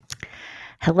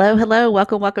Hello, hello.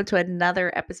 Welcome to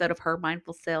another episode of Her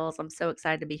Mindful Sales. I'm so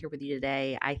excited to be here with you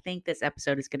today. I think this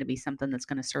episode is going to be something that's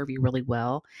going to serve you really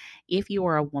well. If you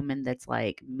are a woman that's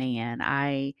like, man,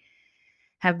 I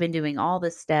have been doing all the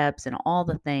steps and all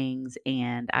the things,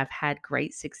 and I've had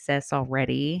great success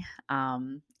already.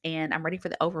 And I'm ready for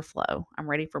the overflow. I'm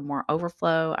ready for more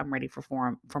overflow. I'm ready for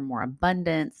more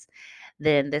abundance.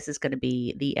 Then this is going to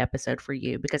be the episode for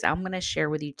you because I'm going to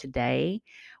share with you today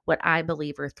what I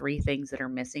believe are three things that are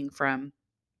missing from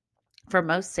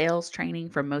most sales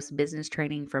training, from most business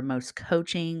training, from most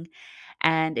coaching.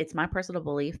 And it's my personal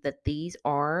belief that these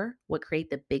are what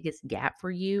create the biggest gap for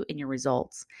you in your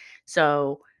results.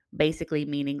 So basically,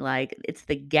 meaning like it's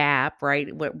the gap,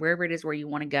 right? Wherever it is where you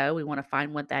want to go, we want to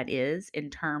find what that is in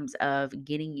terms of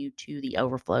getting you to the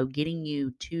overflow, getting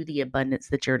you to the abundance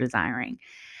that you're desiring.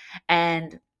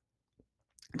 And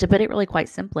to put it really quite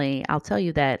simply, I'll tell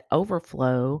you that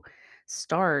overflow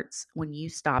starts when you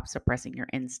stop suppressing your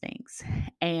instincts.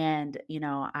 And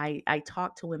I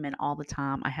talk to women all the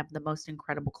time. I have the most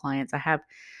incredible clients. I have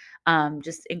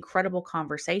just incredible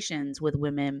conversations with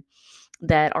women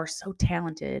that are so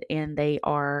talented, and they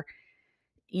are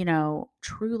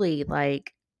truly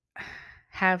like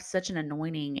have such an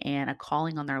anointing and a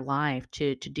calling on their life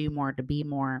to do more, to be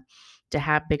more, to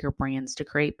have bigger brands, to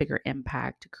create bigger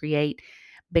impact, to create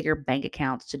bigger bank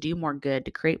accounts, to do more good,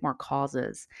 to create more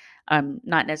causes.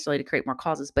 Not necessarily to create more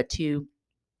causes, but to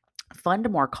fund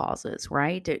more causes,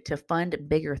 right? To fund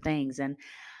bigger things. And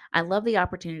I love the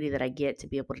opportunity that I get to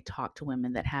be able to talk to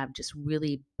women that have just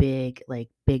really big, like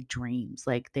big dreams.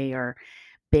 Like they are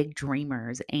big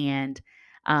dreamers. And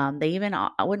they even,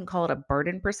 I wouldn't call it a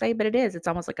burden per se, but it is. It's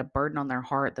almost like a burden on their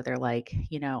heart that they're like,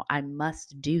 I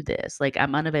must do this. Like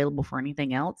I'm unavailable for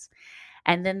anything else.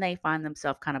 And then they find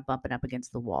themselves kind of bumping up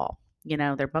against the wall.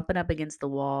 They're bumping up against the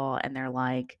wall and they're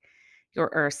like,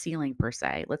 or a ceiling per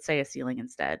se. Let's say a ceiling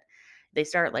instead. They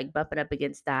start like bumping up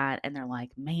against that and they're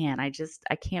like, man, I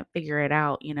can't figure it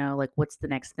out. Like what's the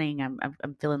next thing?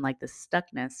 I'm feeling like this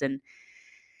stuckness. And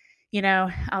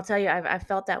I'll tell you, I've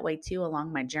felt that way too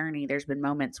along my journey. There's been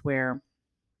moments where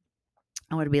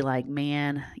I would be like,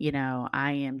 man,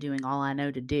 I am doing all I know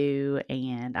to do,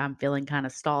 and I'm feeling kind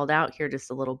of stalled out here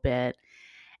just a little bit.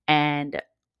 And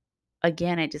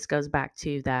again, it just goes back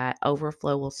to that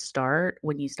overflow will start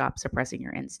when you stop suppressing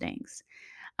your instincts,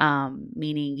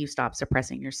 meaning you stop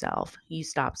suppressing yourself, you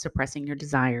stop suppressing your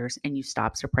desires, and you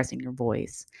stop suppressing your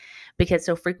voice. Because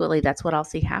so frequently, that's what I'll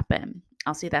see happen.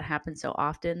 I'll see that happen so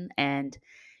often. And,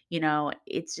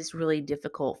 it's just really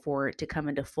difficult for it to come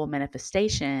into full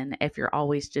manifestation if you're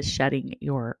always just shutting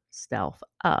yourself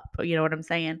up. You know what I'm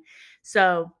saying?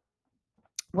 So,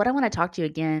 what I want to talk to you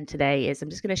again today is I'm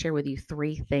just going to share with you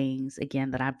three things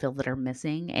again that I feel that are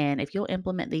missing. And if you'll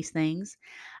implement these things,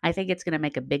 I think it's going to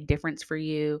make a big difference for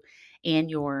you in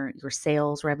your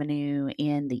sales revenue,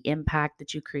 in the impact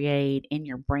that you create, in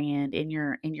your brand, in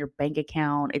your bank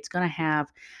account. It's going to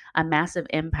have a massive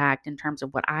impact in terms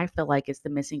of what I feel like is the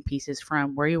missing pieces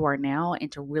from where you are now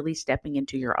into really stepping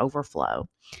into your overflow.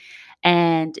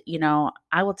 And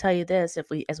I will tell you this, if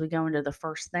we as we go into the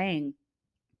first thing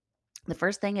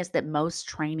is that most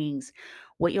trainings,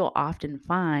 what you'll often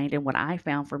find, and what I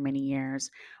found for many years,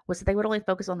 was that they would only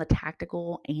focus on the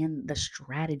tactical and the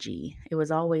strategy. It was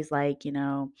always like,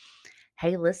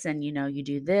 hey, listen, you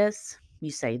do this, you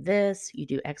say this, you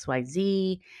do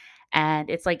XYZ.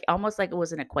 And it's like almost like it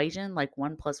was an equation, like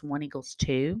one plus one equals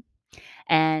two.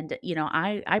 And,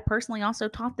 I personally also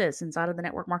taught this inside of the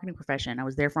network marketing profession. I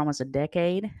was there for almost a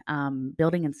decade,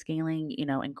 building and scaling,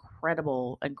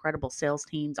 incredible, incredible sales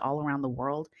teams all around the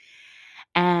world.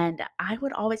 And I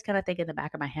would always kind of think in the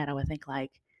back of my head, I would think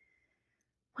like,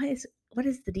 what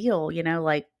is the deal?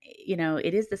 Like,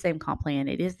 it is the same comp plan.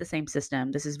 It is the same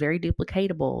system. This is very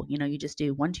duplicatable. You just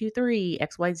do one, two, three,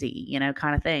 XYZ,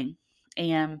 kind of thing.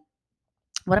 And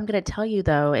what I'm going to tell you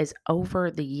though is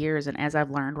over the years, and as I've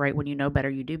learned, right, when you know better,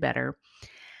 you do better.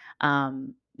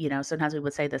 Sometimes we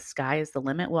would say the sky is the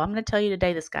limit. Well, I'm going to tell you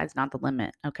today the sky's not the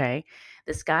limit. Okay.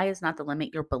 The sky is not the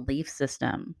limit. Your belief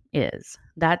system is.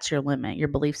 That's your limit. Your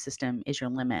belief system is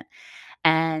your limit.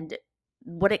 And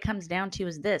what it comes down to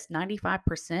is this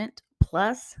 95%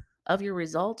 plus of your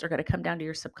results are going to come down to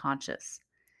your subconscious.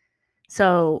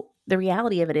 So the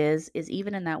reality of it is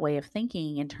even in that way of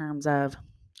thinking in terms of,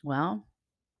 well,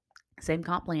 same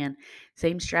comp plan,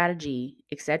 same strategy,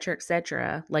 et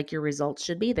cetera, like your results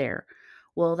should be there.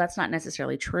 Well, that's not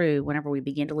necessarily true whenever we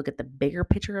begin to look at the bigger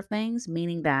picture of things,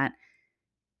 meaning that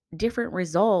different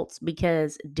results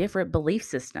because different belief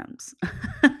systems.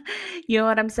 You know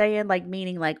what I'm saying? Like,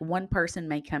 meaning like one person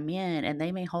may come in and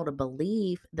they may hold a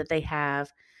belief that they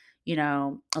have,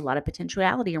 a lot of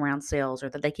potentiality around sales, or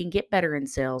that they can get better in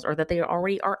sales, or that they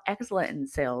already are excellent in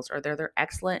sales, or they're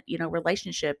excellent,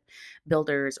 relationship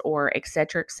builders, or et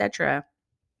cetera, et cetera.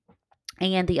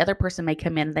 And the other person may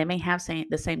come in, they may have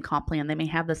the same comp plan, they may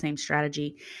have the same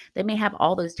strategy, they may have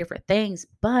all those different things,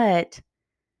 but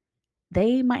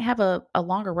they might have a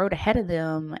longer road ahead of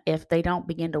them if they don't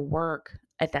begin to work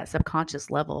at that subconscious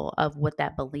level of what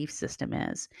that belief system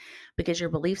is. Because your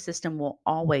belief system will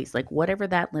always, like, whatever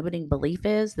that limiting belief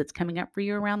is that's coming up for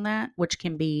you around that, which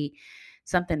can be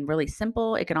something really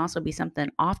simple. It can also be something,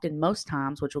 often, most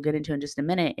times, which we'll get into in just a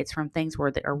minute, it's from things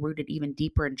where they are rooted even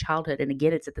deeper in childhood. And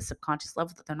again, it's at the subconscious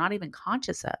level that they're not even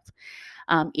conscious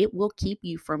of. It will keep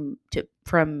you from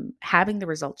having the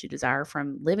results you desire,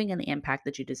 from living in the impact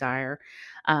that you desire,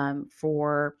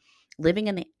 for living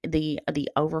in the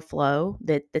overflow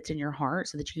that's in your heart,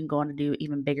 so that you can go on to do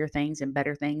even bigger things and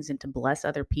better things and to bless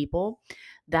other people.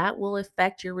 That will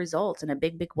affect your results in a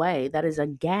big, big way. That is a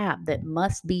gap that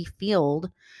must be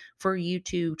filled for you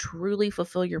to truly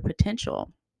fulfill your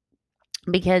potential,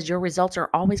 because your results are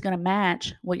always going to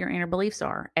match what your inner beliefs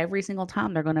are. Every single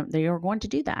time they are going to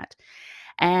do that.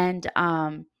 And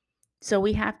so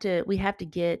we have to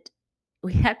get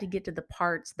to the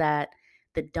parts that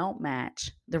don't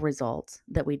match the results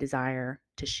that we desire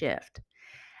to shift.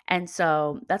 And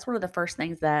so that's one of the first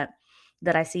things that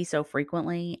I see so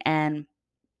frequently. And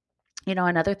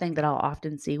another thing that I'll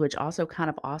often see, which also kind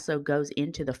of also goes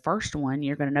into the first one,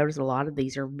 you're going to notice a lot of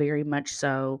these are very much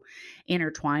so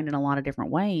intertwined in a lot of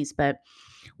different ways. But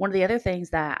one of the other things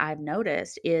that I've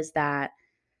noticed is that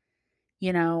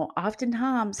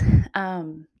oftentimes,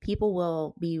 people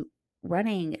will be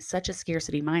running such a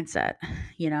scarcity mindset.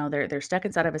 They're stuck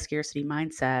inside of a scarcity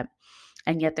mindset,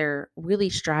 and yet they're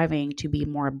really striving to be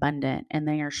more abundant, and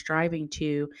they are striving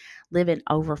to live in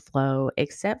overflow,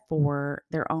 except for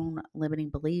their own limiting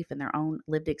belief and their own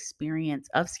lived experience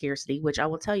of scarcity, which I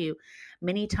will tell you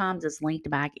many times is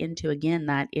linked back into, again,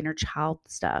 that inner child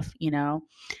stuff,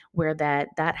 where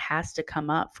that has to come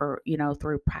up for,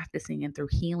 through practicing and through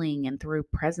healing and through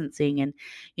presencing.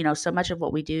 And so much of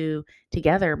what we do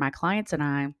together, my clients and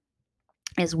I,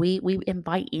 is we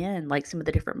invite in, like, some of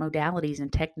the different modalities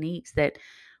and techniques that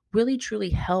really truly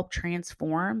help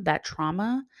transform that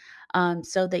trauma,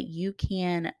 so that you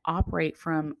can operate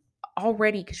from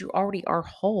already, because you already are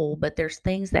whole, but there's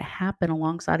things that happen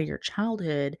alongside of your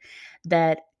childhood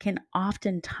that can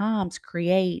oftentimes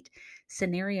create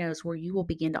scenarios where you will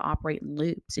begin to operate in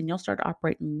loops, and you'll start to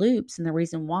operate in loops, and the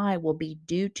reason why will be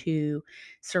due to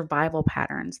survival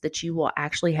patterns that you will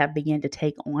actually have begin to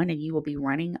take on, and you will be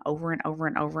running over and over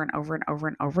and over and over and over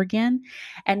and over again.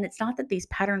 And it's not that these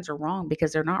patterns are wrong,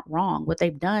 because they're not wrong. What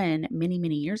they've done many,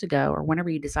 many years ago, or whenever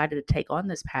you decided to take on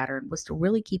this pattern, was to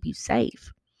really keep you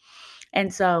safe.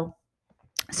 And so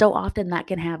often that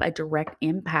can have a direct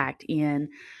impact in,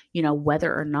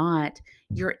 whether or not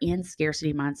you're in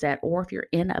scarcity mindset or if you're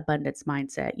in abundance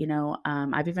mindset.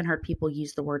 I've even heard people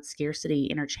use the word scarcity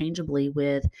interchangeably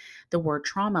with the word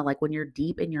trauma. Like, when you're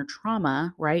deep in your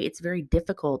trauma, right? It's very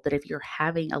difficult that if you're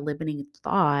having a limiting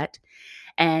thought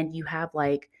and you have,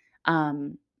 like,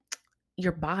 um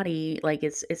your body, like,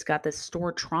 it's got this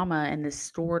stored trauma and this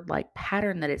stored, like,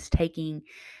 pattern that it's taking,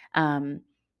 um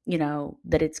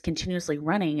that it's continuously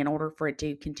running in order for it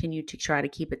to continue to try to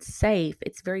keep it safe.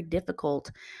 It's very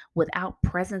difficult without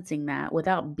presencing that,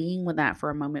 without being with that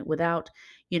for a moment, without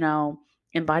you know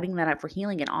inviting that up for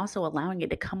healing, and also allowing it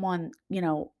to come on.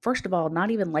 First of all,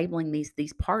 not even labeling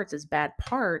these parts as bad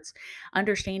parts,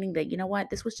 understanding that, what,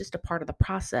 this was just a part of the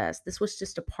process, this was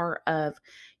just a part of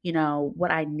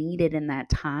what I needed in that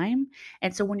time.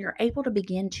 And so when you're able to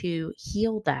begin to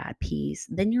heal that piece,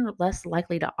 then you're less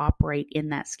likely to operate in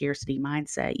that scarcity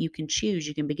mindset. You can choose,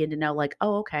 you can begin to know, like,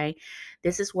 oh, okay,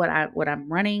 this is what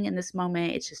I'm running in this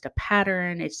moment. It's just a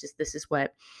pattern. It's just, this is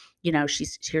what,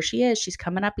 here she is, she's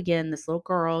coming up again, this little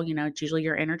girl, it's usually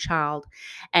your inner child.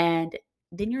 And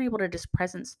then you're able to just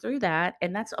presence through that.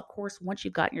 And that's, of course, once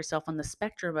you've gotten yourself on the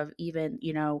spectrum of even,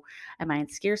 am I in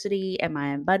scarcity? Am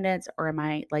I in abundance? Or am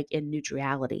I, like, in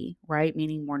neutrality, right?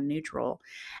 Meaning more neutral.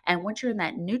 And once you're in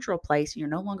that neutral place, you're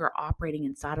no longer operating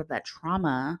inside of that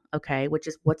trauma, okay, which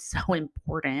is what's so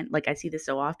important. Like, I see this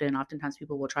so often. Oftentimes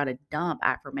people will try to dump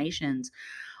affirmations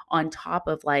on top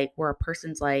of, like, where a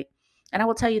person's like, and I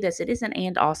will tell you this, it is an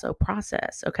and also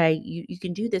process, okay? You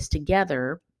can do this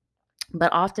together,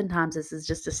 but oftentimes this is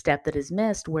just a step that is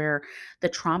missed, where the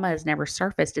trauma is never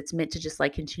surfaced. It's meant to just,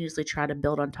 like, continuously try to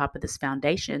build on top of this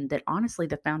foundation that, honestly,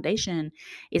 the foundation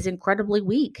is incredibly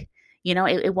weak.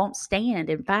 It won't stand.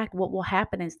 In fact, what will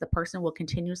happen is the person will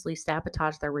continuously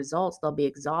sabotage their results. They'll be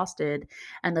exhausted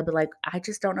and they'll be like, I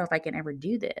just don't know if I can ever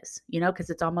do this, because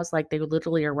it's almost like they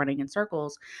literally are running in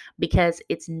circles because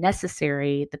it's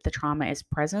necessary that the trauma is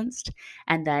presenced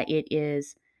and that it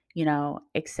is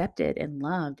accepted and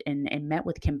loved and met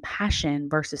with compassion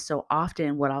versus so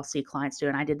often what I'll see clients do.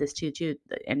 And I did this too.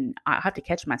 And I have to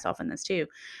catch myself in this too,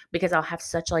 because I'll have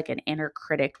such like an inner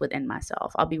critic within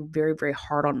myself. I'll be very, very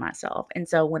hard on myself. And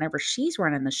so whenever she's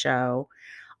running the show,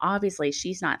 obviously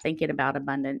she's not thinking about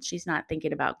abundance. She's not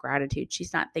thinking about gratitude.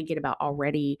 She's not thinking about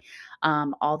already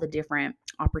all the different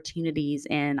opportunities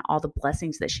and all the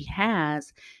blessings that she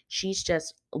has. She's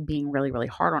just being really, really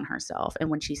hard on herself.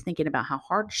 And when she's thinking about how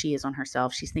hard she is on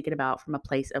herself, she's thinking about from a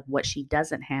place of what she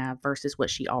doesn't have versus what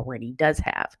she already does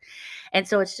have. And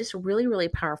so it's just really, really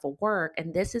powerful work.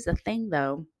 And this is a thing,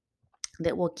 though,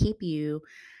 that will keep you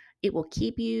it will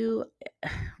keep you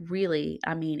really,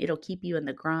 I mean, it'll keep you in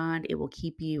the grind, it will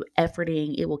keep you efforting,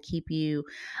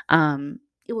 um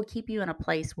it will keep you in a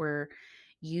place where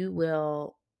you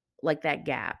will, like that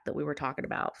gap that we were talking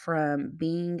about, from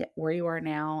being where you are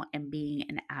now and being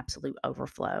an absolute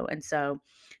overflow. And so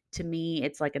to me,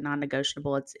 it's like a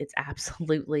non-negotiable. It's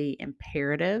absolutely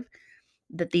imperative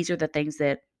that these are the things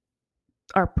that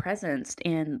are presenced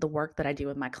in the work that I do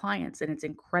with my clients, and it's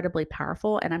incredibly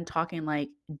powerful, and I'm talking like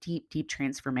deep, deep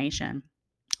transformation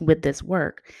with this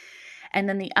work. And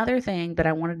then the other thing that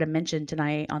I wanted to mention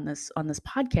tonight on this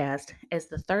podcast is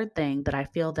the third thing that I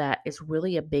feel that is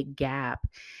really a big gap,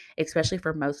 especially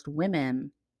for most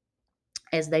women,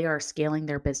 as they are scaling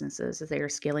their businesses, as they are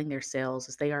scaling their sales,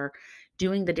 as they are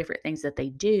doing the different things that they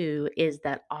do, is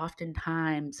that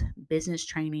oftentimes business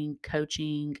training,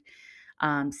 coaching,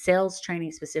 sales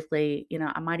training specifically,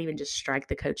 I might even just strike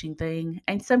the coaching thing.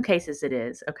 In some cases, it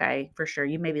is okay for sure.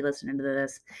 You may be listening to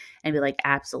this and be like,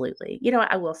 absolutely.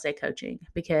 I will say coaching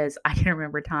because I can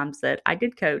remember times that I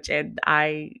did coach and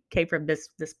I came from this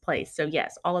place. So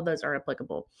yes, all of those are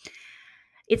applicable.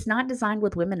 It's not designed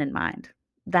with women in mind.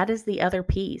 That is the other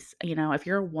piece. If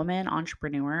you're a woman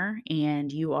entrepreneur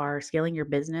and you are scaling your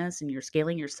business and you're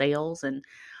scaling your sales and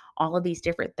all of these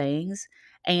different things,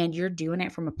 and you're doing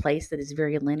it from a place that is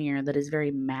very linear, that is very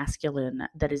masculine,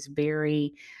 that is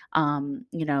very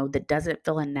that doesn't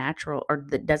feel unnatural, or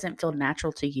that doesn't feel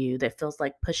natural to you, that feels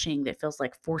like pushing, that feels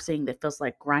like forcing, that feels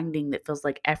like grinding, that feels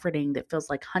like efforting, that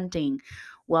feels like hunting.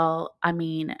 Well, I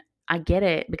mean, I get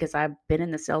it because I've been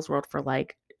in the sales world for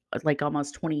like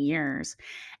almost 20 years.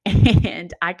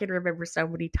 And I can remember so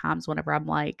many times whenever I'm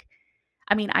like,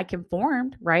 I mean, I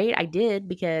conformed, right? I did,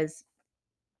 because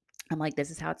I'm like,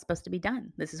 this is how it's supposed to be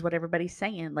done. This is what everybody's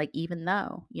saying, like, even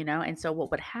though, and so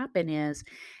what would happen is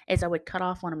I would cut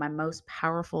off one of my most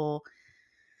powerful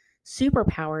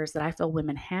superpowers that I feel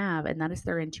women have, and that is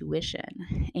their intuition.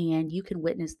 And you can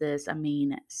witness this, I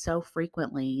mean, so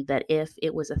frequently that if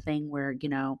it was a thing where,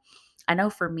 I know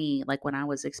for me, like when I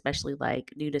was especially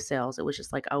like new to sales, it was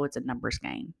just like, oh, it's a numbers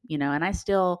game, and I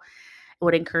still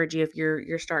would encourage you, if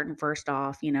you're starting first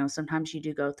off, sometimes you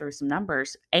do go through some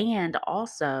numbers. And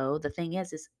also the thing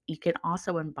is you can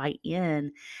also invite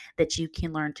in that you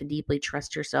can learn to deeply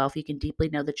trust yourself. You can deeply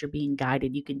know that you're being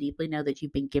guided. You can deeply know that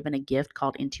you've been given a gift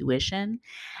called intuition.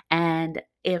 And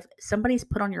if somebody's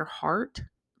put on your heart,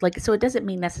 like, so it doesn't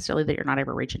mean necessarily that you're not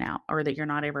ever reaching out, or that you're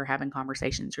not ever having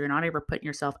conversations, or you're not ever putting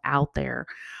yourself out there,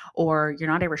 or you're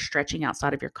not ever stretching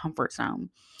outside of your comfort zone.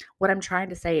 What I'm trying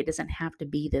to say, it doesn't have to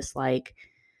be this like,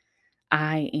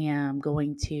 I am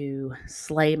going to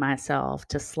slay myself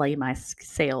to slay my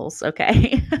sales,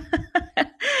 okay?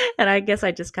 And I guess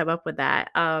I just come up with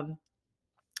that.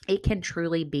 It can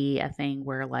truly be a thing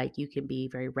where, like, you can be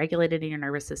very regulated in your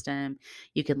nervous system.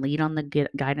 You can lean on the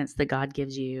guidance that God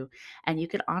gives you, and you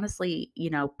can honestly,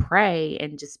 pray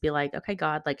and just be like, okay,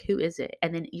 God, like, who is it?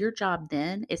 And then your job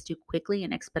then is to quickly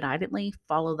and expeditiously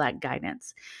follow that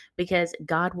guidance, because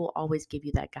God will always give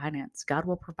you that guidance. God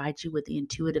will provide you with the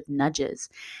intuitive nudges.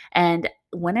 And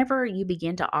whenever you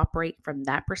begin to operate from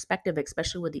that perspective,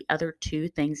 especially with the other two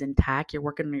things intact, you're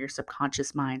working on your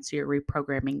subconscious mind. So you're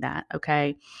reprogramming that,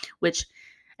 okay? Which,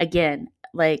 again,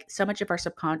 like, so much of our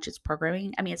subconscious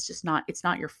programming, I mean, it's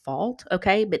not your fault,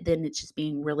 okay? But then it's just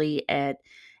being really at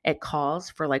cause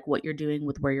for like what you're doing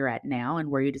with where you're at now and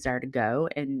where you desire to go,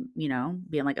 and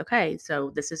being like, okay,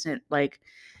 so this isn't like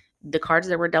the cards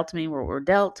that were dealt to me were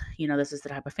dealt. This is the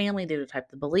type of family, these are the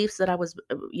type of beliefs that I was,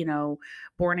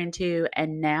 born into.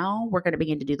 And now we're going to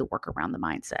begin to do the work around the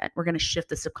mindset. We're going to shift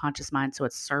the subconscious mind so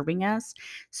it's serving us,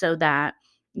 so that,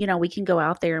 we can go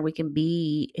out there and we can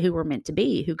be who we're meant to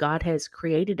be, who God has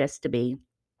created us to be.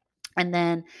 And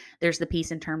then there's the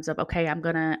piece in terms of, okay, I'm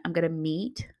gonna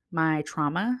meet my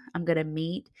trauma. I'm going to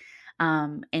meet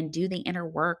and do the inner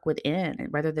work within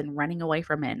rather than running away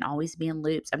from it and always be in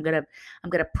loops. I'm gonna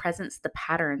presence the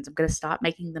patterns. I'm gonna stop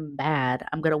making them bad.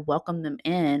 I'm gonna welcome them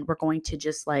in. We're going to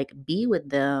just like be with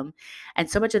them. And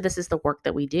so much of this is the work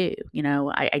that we do.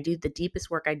 I do the deepest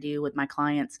work I do with my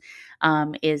clients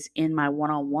is in my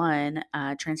one-on-one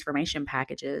transformation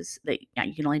packages that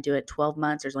you can only do it 12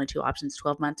 months. There's only two options,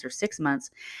 12 months or 6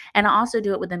 months. And I also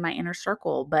do it within my inner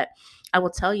circle. But I will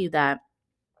tell you that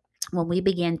when we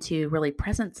begin to really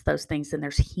presence those things, then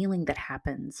there's healing that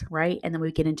happens, right? And then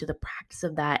we get into the practice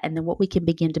of that. And then what we can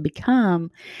begin to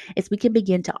become is we can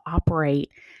begin to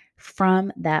operate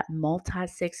from that multi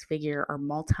six figure or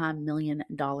multi-million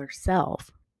dollar self.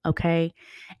 Okay.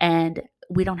 And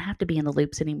we don't have to be in the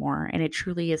loops anymore. And it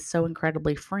truly is so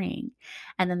incredibly freeing.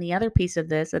 And then the other piece of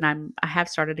this, and I have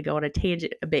started to go on a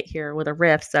tangent a bit here with a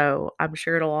riff. So I'm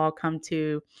sure it'll all come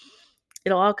to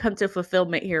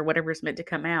fulfillment here, whatever's meant to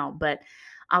come out. But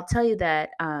I'll tell you that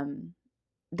then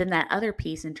that other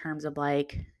piece in terms of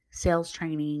like sales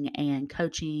training and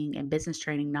coaching and business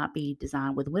training not be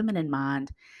designed with women in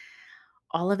mind,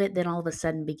 all of it then all of a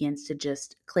sudden begins to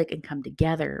just click and come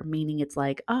together, meaning it's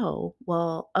like, oh,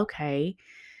 well, okay.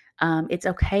 It's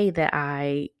okay that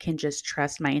I can just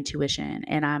trust my intuition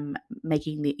and I'm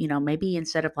making maybe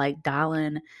instead of like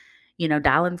dialing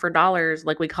for dollars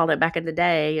like we called it back in the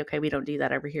day. Okay, we don't do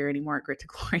that over here anymore at Grit to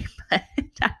Glory, but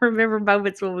I remember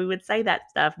moments when we would say that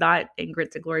stuff, not in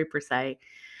Grit to Glory per se,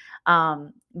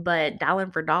 but dialing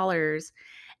for dollars,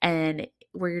 and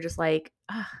where you're just like,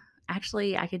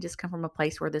 actually, I can just come from a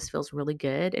place where this feels really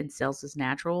good and sales is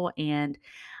natural, and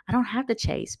I don't have to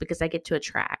chase because I get to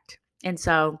attract. And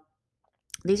so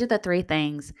these are the three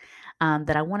things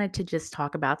that I wanted to just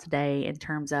talk about today in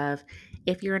terms of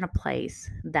if you're in a place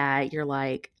that you're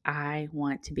like, I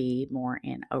want to be more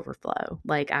in overflow.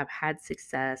 Like I've had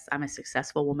success. I'm a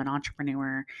successful woman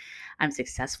entrepreneur. I'm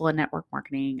successful in network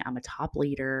marketing. I'm a top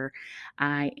leader.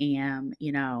 I am,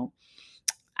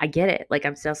 I get it. Like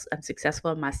I'm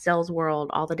successful in my sales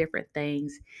world, all the different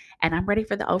things, and I'm ready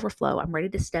for the overflow. I'm ready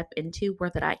to step into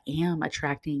where that I am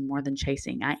attracting more than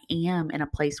chasing. I am in a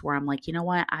place where I'm like, you know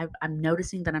what? I'm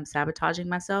noticing that I'm sabotaging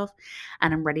myself,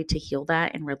 and I'm ready to heal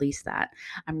that and release that.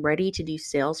 I'm ready to do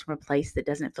sales from a place that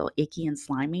doesn't feel icky and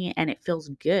slimy, and it feels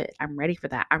good. I'm ready for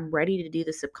that. I'm ready to do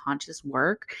the subconscious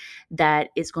work that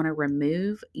is going to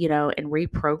remove, and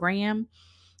reprogram,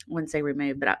 wouldn't say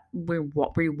remove, but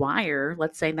rewire,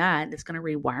 let's say that it's going to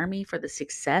rewire me for the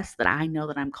success that I know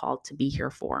that I'm called to be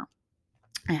here for.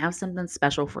 I have something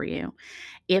special for you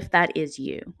if that is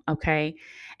you. Okay.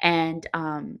 And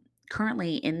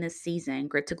currently in this season,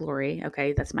 Grit to Glory,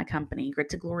 okay, that's my company. Grit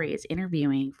to Glory is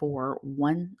interviewing for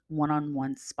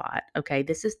one-on-one spot. Okay.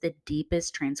 This is the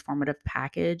deepest transformative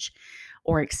package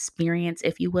or experience,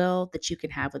 if you will, that you can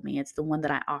have with me. It's the one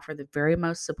that I offer the very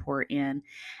most support in.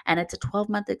 And it's a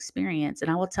 12-month experience. And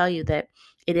I will tell you that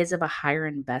it is of a higher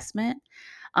investment.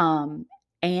 Um,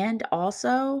 and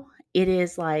also, it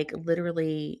is like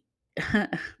literally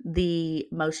the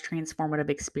most transformative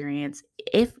experience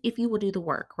if you will do the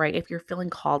work, right? If you're feeling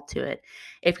called to it,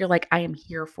 if you're like, I am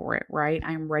here for it, right?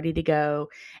 I am ready to go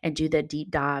and do that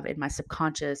deep dive in my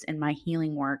subconscious and my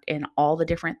healing work and all the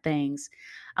different things.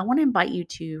 I want to invite you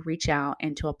to reach out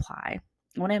and to apply.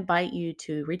 I want to invite you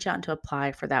to reach out and to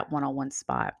apply for that one-on-one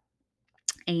spot.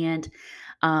 And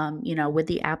with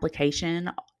the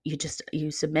application,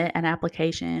 you submit an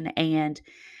application, and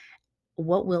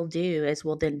what we'll do is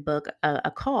we'll then book a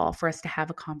call for us to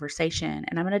have a conversation.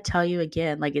 And I'm going to tell you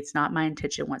again, like it's not my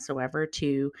intention whatsoever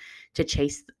to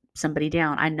chase somebody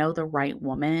down. I know the right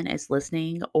woman is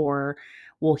listening or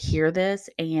will hear this,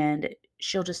 and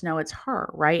she'll just know it's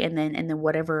her, right? And then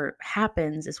whatever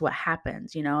happens is what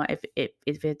happens. If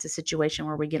it's a situation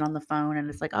where we get on the phone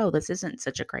and it's like, oh, this isn't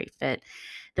such a great fit,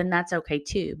 then that's okay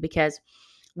too, because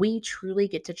we truly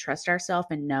get to trust ourselves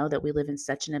and know that we live in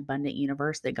such an abundant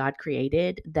universe that God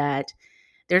created, that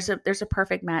there's a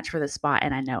perfect match for the spot,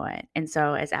 and I know it. And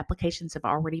so as applications have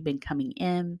already been coming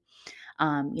in,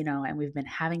 and we've been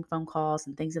having phone calls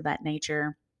and things of that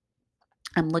nature,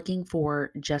 I'm looking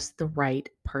for just the right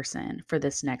person for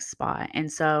this next spot.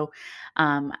 And so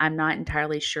I'm not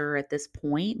entirely sure at this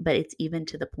point, but it's even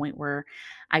to the point where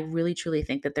I really truly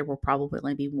think that there will probably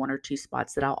only be one or two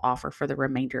spots that I'll offer for the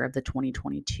remainder of the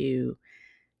 2022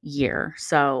 year.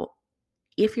 So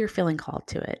if you're feeling called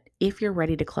to it, if you're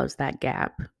ready to close that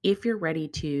gap, if you're ready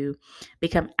to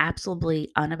become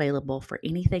absolutely unavailable for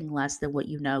anything less than what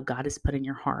you know God has put in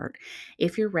your heart,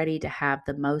 if you're ready to have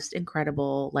the most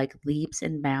incredible like leaps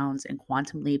and bounds and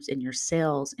quantum leaps in your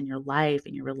sales, in your life,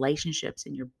 in your relationships,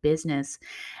 in your business,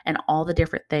 and all the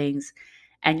different things,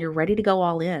 and you're ready to go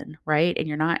all in, right? And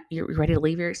you're ready to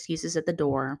leave your excuses at the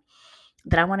door,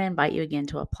 then I want to invite you again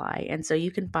to apply. And so you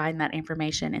can find that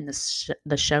information in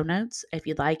the show notes. If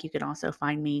you'd like, you can also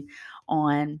find me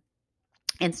on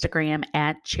Instagram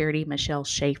at Charity Michelle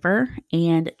Schaefer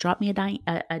and drop me a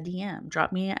DM.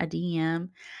 Drop me a DM.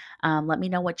 Let me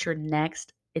know what your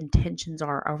next intentions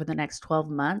are over the next 12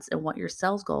 months and what your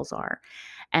sales goals are.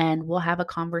 And we'll have a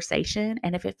conversation.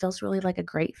 And if it feels really like a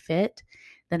great fit,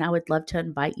 then I would love to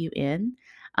invite you in.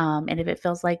 And if it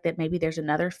feels like that maybe there's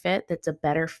another fit that's a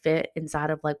better fit inside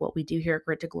of like what we do here at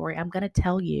Grit to Glory, I'm going to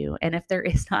tell you. And if there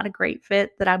is not a great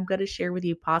fit, that I'm going to share with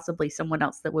you possibly someone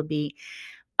else that would be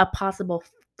a possible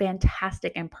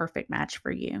fantastic and perfect match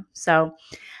for you. So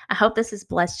I hope this has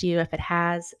blessed you. If it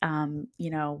has,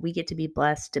 we get to be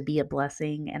blessed to be a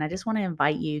blessing. And I just want to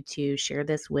invite you to share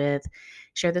this with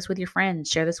your friends,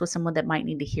 share this with someone that might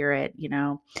need to hear it.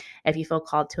 If you feel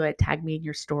called to it, tag me in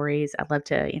your stories. I'd love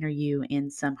to enter you in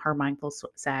some her mindful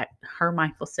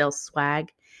sales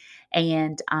swag.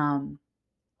 And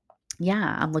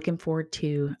yeah, I'm looking forward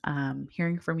to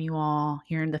hearing from you all,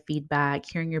 hearing the feedback,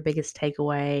 hearing your biggest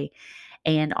takeaway,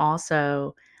 and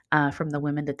also from the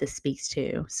women that this speaks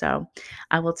to. So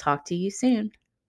I will talk to you soon.